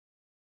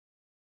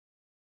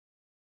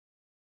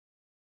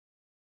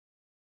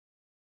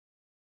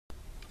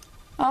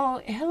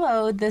Oh,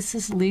 hello, this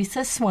is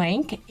Lisa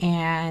Swank,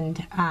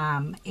 and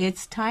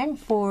it's time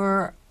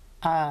for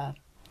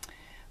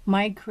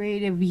my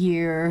creative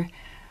year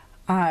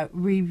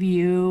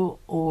review,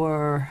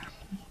 or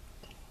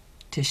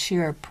to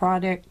share a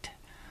product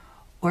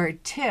or a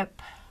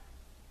tip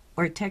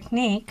or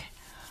technique.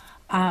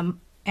 And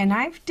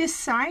I've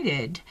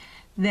decided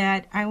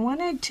that I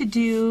wanted to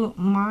do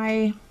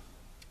my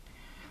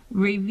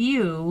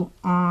review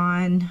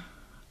on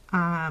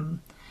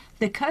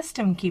The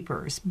Custom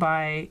Keepers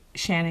by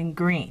Shannon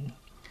Green.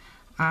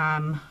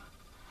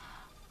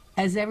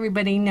 As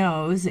everybody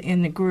knows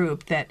in the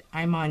group, that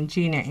I'm on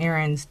Gina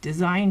Ahrens'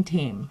 design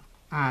team,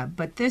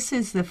 but this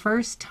is the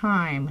first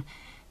time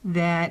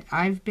that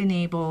I've been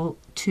able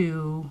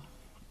to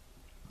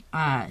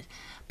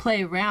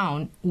play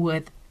around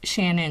with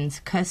Shannon's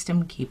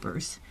Custom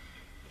Keepers.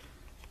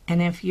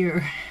 And if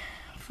you're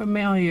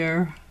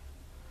familiar,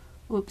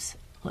 oops,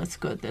 let's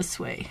go this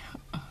way,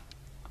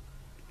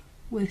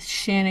 with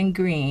Shannon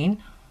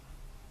Green,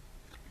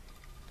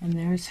 and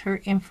there's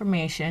her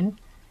information.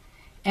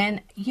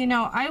 And you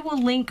know, I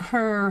will link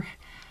her,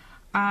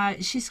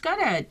 she's got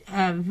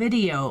a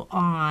video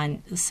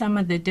on some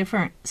of the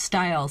different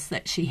styles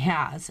that she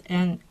has,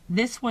 and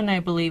this one I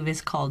believe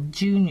is called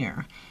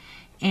Junior.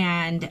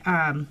 And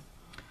I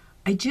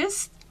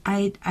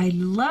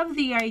love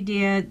the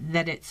idea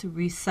that it's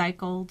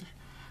recycled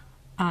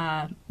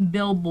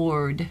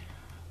billboard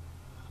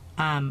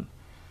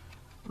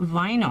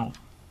vinyl.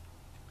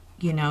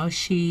 You know,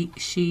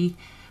 she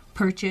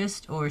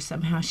purchased, or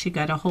somehow she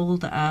got a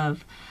hold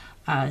of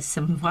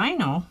some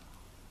vinyl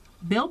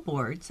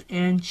billboards,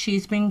 and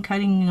she's been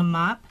cutting them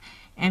up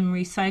and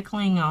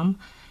recycling them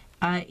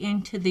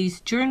into these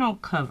journal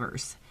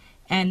covers.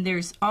 And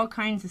there's all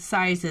kinds of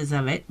sizes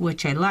of it,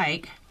 which I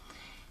like,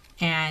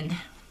 and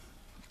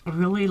I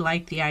really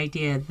like the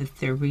idea that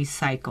they're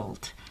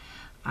recycled.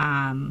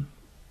 Now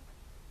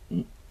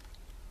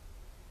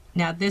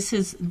this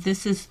is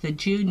the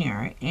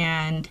Junior,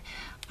 and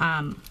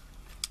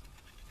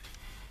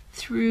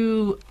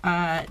through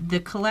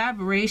the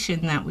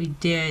collaboration that we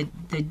did,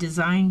 the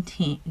design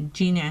team,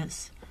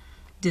 Gina's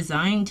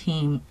design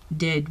team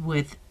did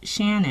with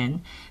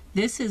Shannon,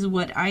 this is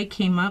what I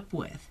came up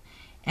with.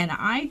 And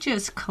I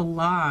just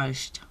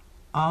collaged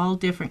all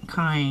different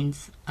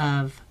kinds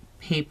of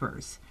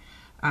papers.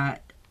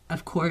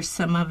 Of course,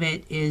 some of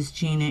it is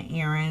Gina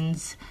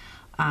Ahrens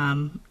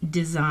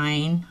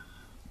design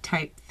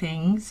type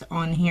things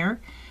on here.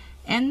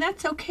 And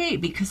that's okay,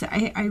 because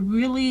I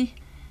really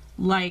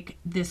like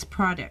this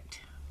product.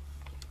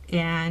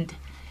 And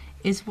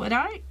is what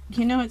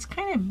you know, it's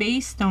kind of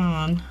based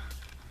on,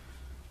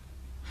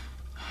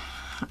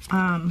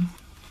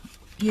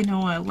 you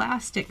know,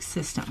 elastic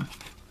system.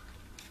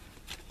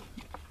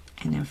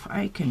 And if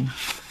I can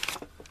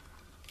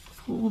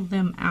pull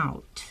them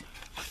out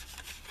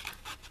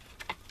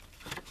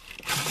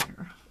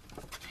here.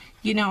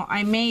 You know,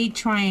 I may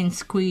try and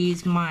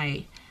squeeze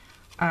my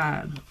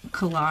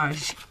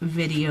collage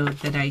video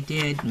that I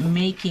did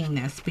making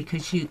this,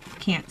 because you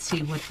can't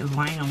see what the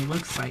vinyl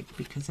looks like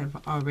because I've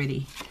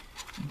already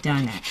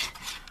done it.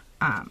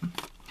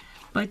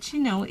 But you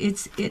know,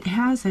 it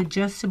has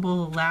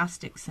adjustable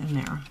elastics in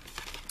there.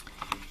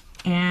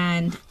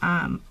 And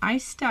I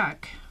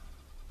stuck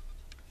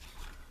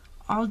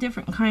all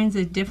different kinds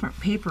of different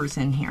papers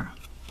in here.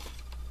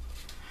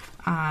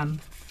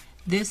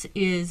 This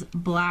is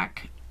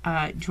black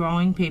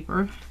drawing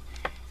paper.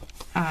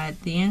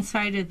 The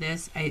inside of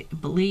this, I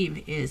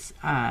believe, is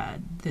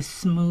the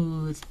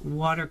smooth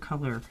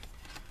watercolor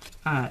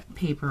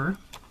paper.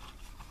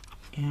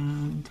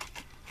 And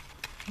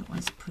I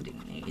was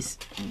putting these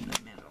in the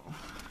middle.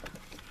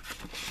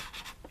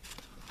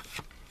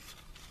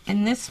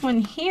 And this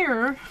one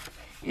here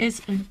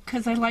is,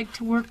 because I like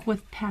to work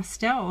with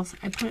pastels,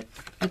 I put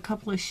a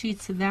couple of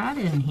sheets of that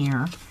in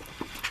here.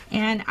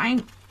 And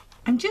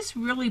I'm just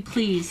really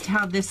pleased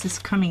how this is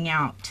coming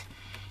out.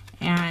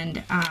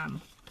 And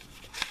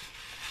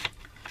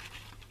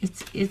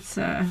it's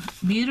a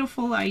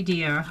beautiful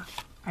idea,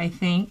 I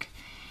think.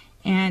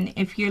 And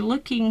if you're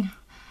looking,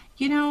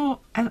 you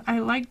know, I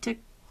like to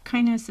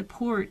kind of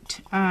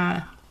support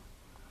our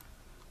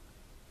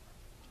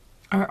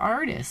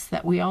artists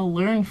that we all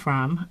learn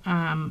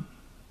from,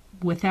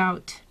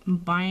 without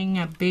buying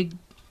a big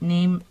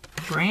name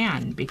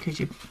brand, because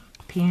you're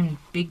paying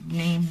big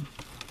name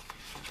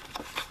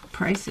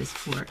prices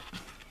for it.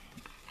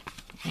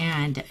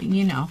 And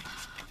you know,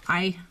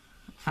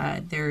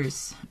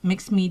 there's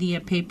mixed media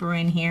paper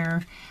in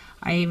here.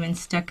 I even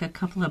stuck a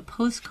couple of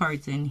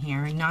postcards in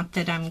here. Not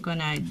that I'm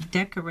gonna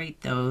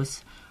decorate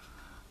those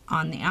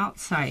on the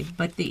outside,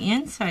 but the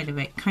inside of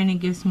it kind of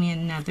gives me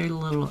another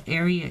little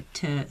area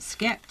to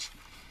sketch.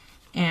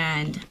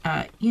 And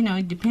you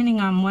know, depending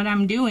on what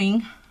I'm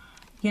doing,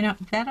 you know,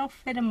 that'll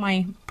fit in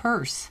my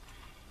purse.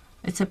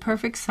 It's a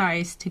perfect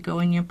size to go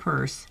in your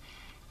purse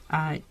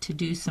to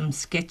do some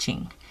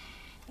sketching.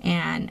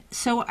 And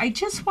so I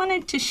just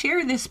wanted to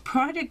share this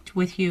product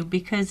with you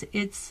because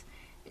it's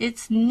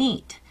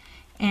neat.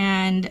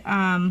 And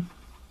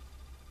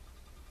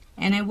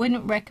and I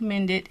wouldn't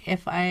recommend it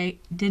if I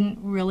didn't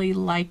really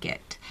like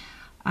it.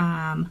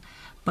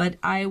 But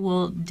I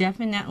will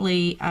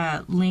definitely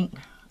link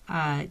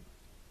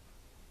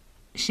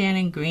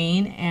Shannon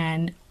Green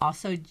and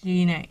also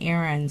Gina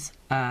Ahrens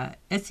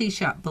Etsy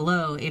shop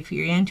below if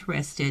you're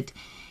interested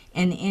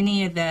in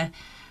any of the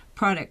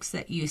products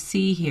that you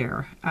see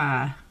here.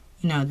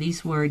 You know,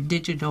 these were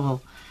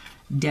digital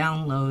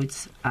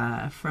downloads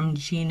from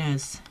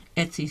Gina's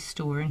Etsy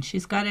store, and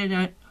she's got it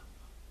at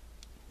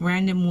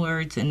random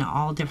words in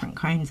all different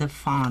kinds of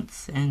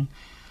fonts and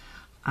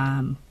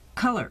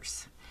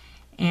colors.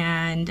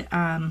 And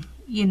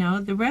you know,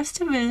 the rest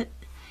of it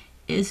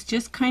is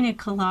just kind of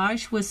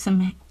collage with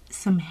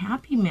some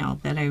Happy Mail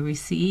that I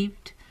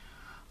received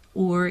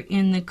or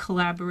in the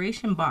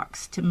collaboration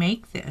box to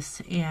make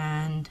this.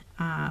 And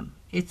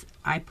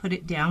I put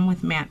it down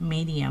with matte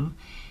medium,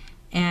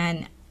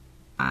 and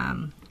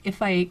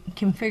if I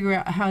can figure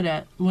out how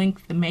to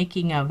link the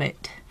making of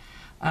it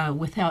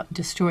without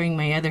destroying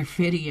my other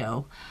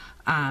video,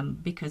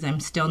 because I'm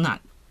still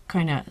not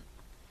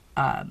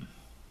I'm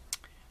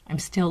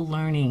still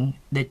learning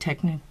the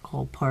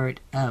technical part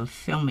of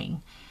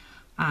filming.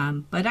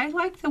 But I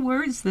like the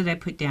words that I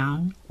put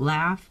down: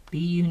 laugh, be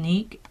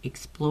unique,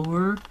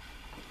 explore,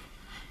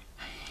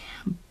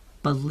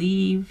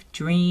 believe,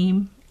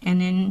 dream,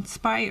 and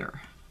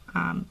inspire.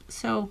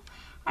 So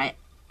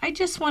I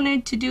just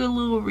wanted to do a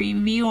little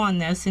review on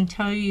this and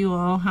tell you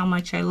all how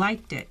much I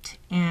liked it.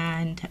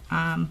 And,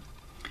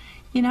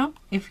 you know,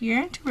 if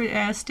you're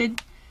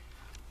interested,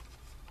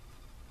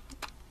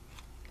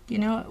 you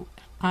know,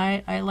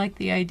 I like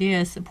the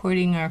idea of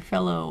supporting our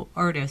fellow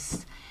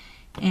artists.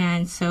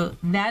 And so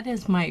that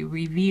is my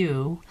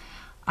review.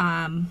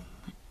 And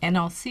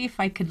I'll see if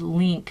I could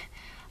link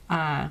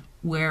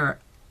where,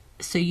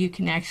 so you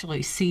can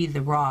actually see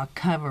the raw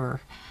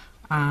cover.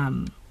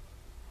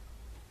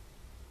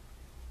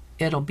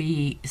 It'll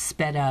be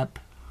sped up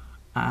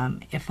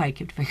if I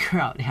could figure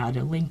out how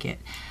to link it.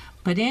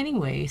 But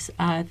anyways,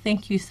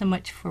 thank you so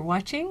much for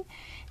watching,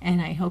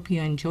 and I hope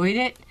you enjoyed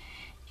it.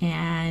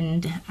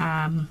 And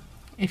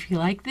if you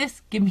like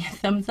this, give me a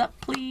thumbs up,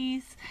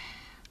 please.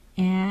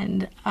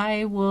 And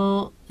I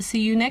will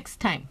see you next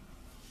time.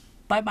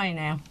 Bye-bye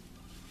now.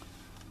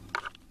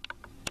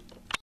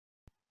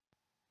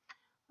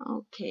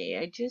 Okay,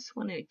 I just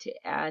wanted to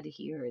add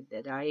here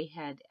that I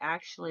had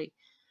actually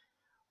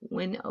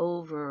went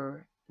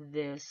over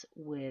this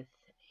with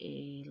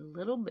a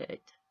little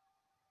bit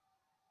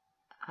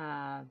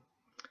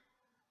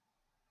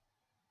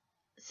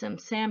some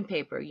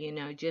sandpaper, you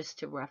know, just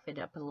to rough it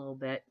up a little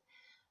bit,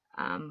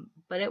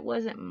 but it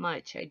wasn't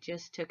much. I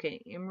just took an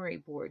emery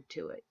board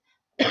to it.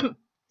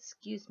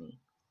 Excuse me.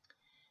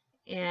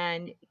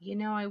 And you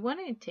know, I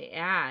wanted to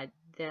add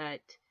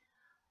that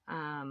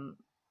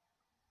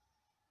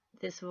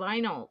this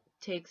vinyl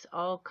takes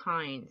all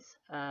kinds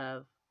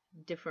of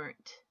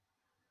different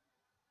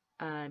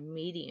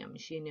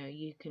mediums. You know,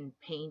 you can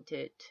paint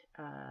it,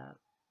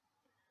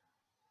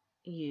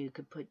 you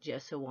could put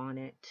gesso on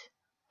it.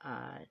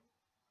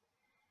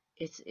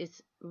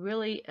 It's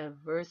really a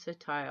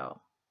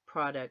versatile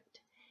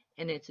product,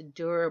 and it's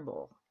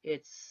durable.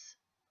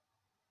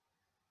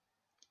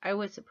 I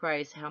was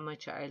surprised how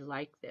much I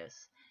like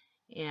this.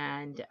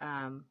 And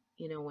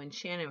you know, when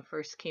Shannon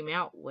first came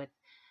out with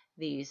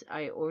these,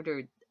 I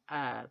ordered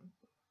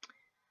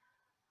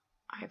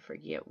I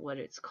forget what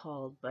it's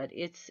called, but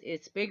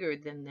it's bigger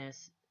than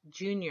this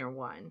junior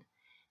one,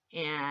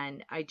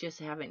 and I just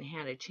haven't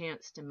had a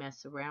chance to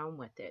mess around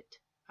with it.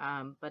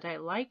 But I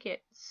like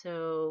it,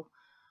 so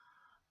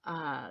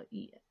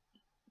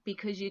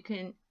because you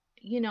can,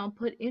 you know,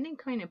 put any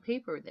kind of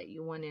paper that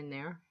you want in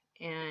there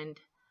and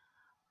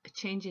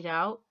change it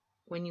out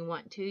when you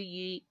want to.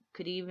 You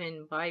could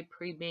even buy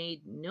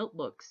pre-made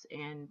notebooks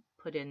and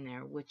put in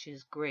there, which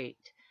is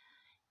great.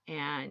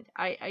 And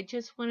I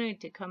just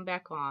wanted to come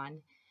back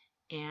on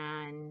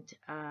and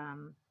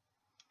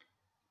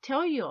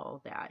tell you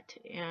all that.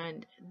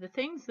 And the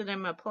things that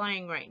I'm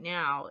applying right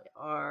now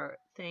are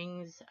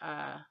things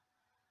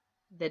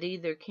that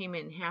either came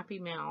in Happy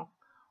Mail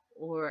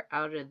or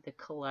out of the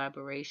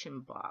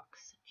collaboration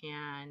box,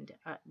 and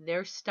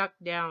they're stuck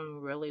down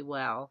really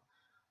well.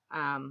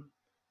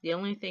 The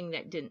only thing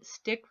that didn't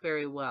stick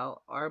very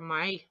well are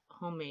my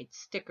homemade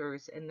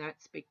stickers, and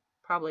that's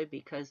probably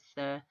because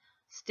the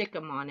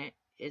stickum on it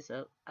is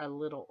a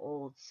little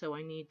old, so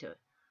I need to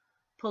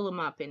pull them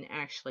up and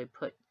actually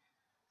put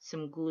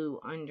some glue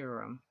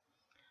under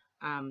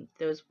them.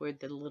 Those were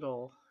the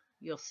little,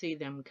 you'll see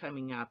them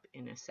coming up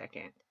in a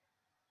second.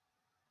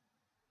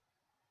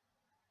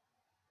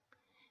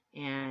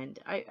 And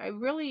I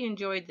really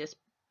enjoyed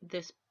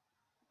this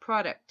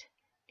product,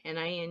 and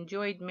I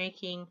enjoyed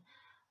making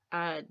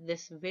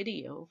this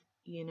video,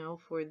 you know,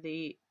 for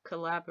the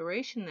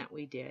collaboration that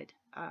we did.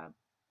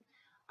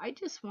 I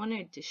just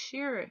wanted to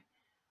share it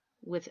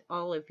with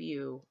all of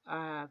you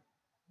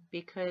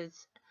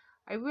because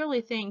I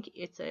really think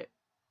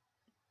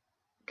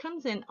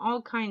comes in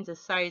all kinds of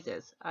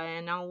sizes,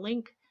 and I'll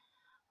link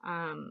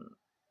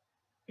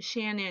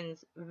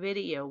Shannon's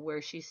video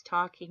where she's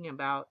talking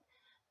about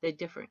the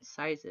different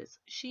sizes.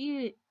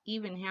 She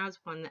even has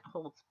one that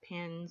holds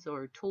pens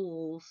or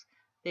tools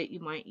that you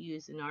might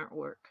use in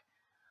artwork.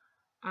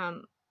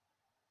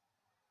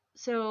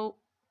 So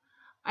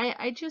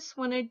I just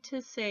wanted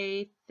to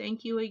say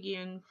thank you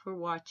again for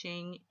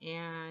watching,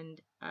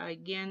 and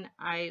again,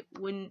 I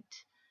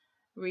wouldn't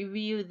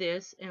review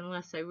this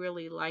unless I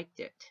really liked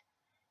it.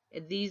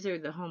 These are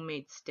the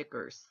homemade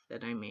stickers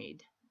that I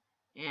made,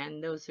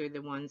 and those are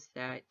the ones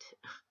that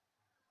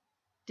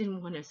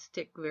didn't want to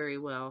stick very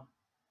well.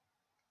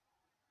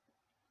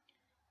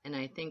 And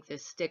I think the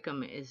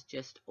Stickum is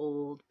just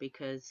old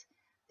because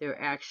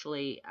they're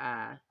actually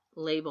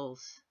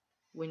labels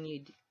when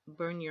you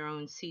burn your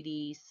own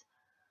CDs,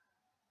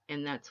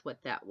 and that's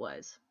what that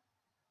was.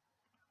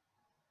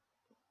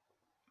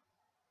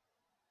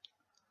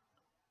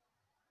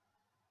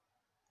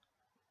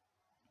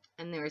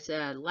 And there's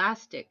an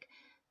elastic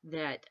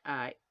that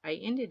I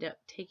ended up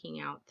taking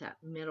out that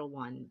middle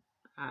one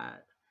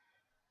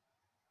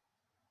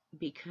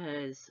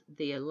because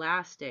the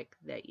elastic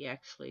that you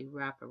actually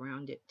wrap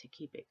around it to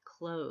keep it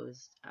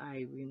closed,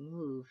 I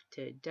removed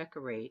to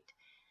decorate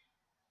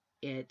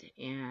it,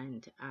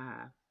 and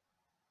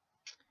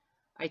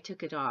I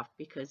took it off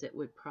because it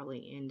would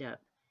probably end up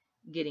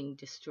getting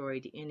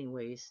destroyed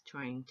anyways,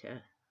 trying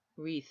to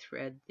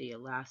rethread the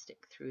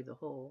elastic through the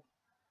hole.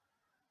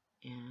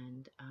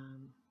 And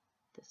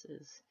this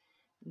is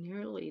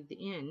nearly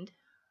the end,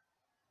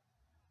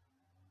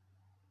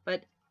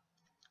 but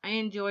I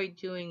enjoyed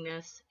doing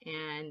this,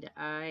 and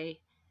I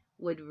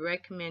would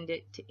recommend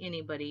it to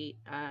anybody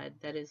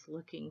that is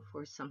looking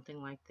for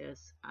something like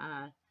this.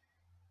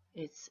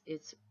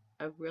 It's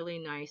a really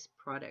nice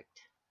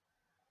product,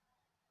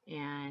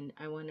 and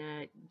I want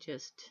to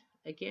just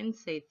again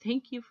say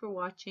thank you for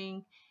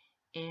watching,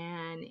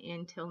 and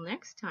until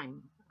next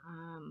time,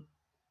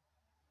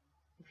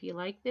 if you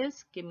like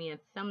this, give me a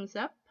thumbs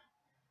up,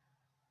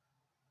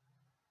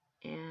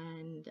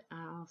 and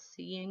I'll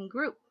see you in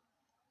group.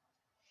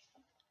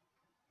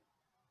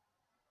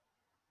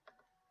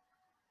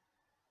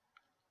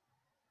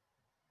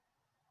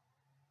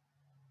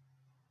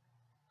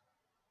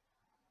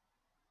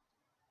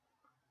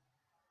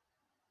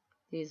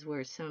 These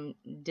were some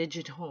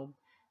digital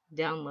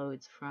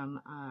downloads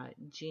from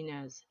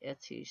Gina's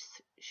Etsy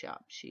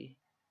shop. She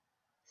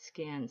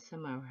scanned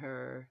some of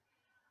her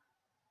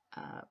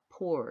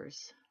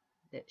pours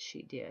that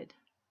she did.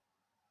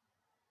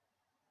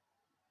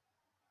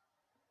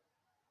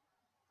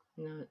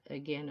 And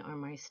again are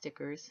my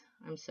stickers.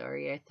 I'm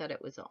sorry, I thought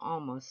it was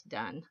almost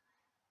done.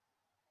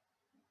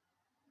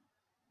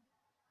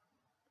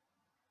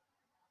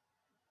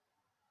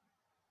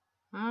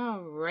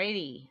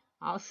 Alrighty,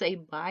 I'll say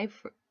bye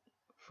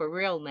for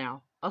real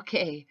now.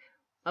 Okay,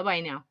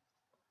 bye-bye now.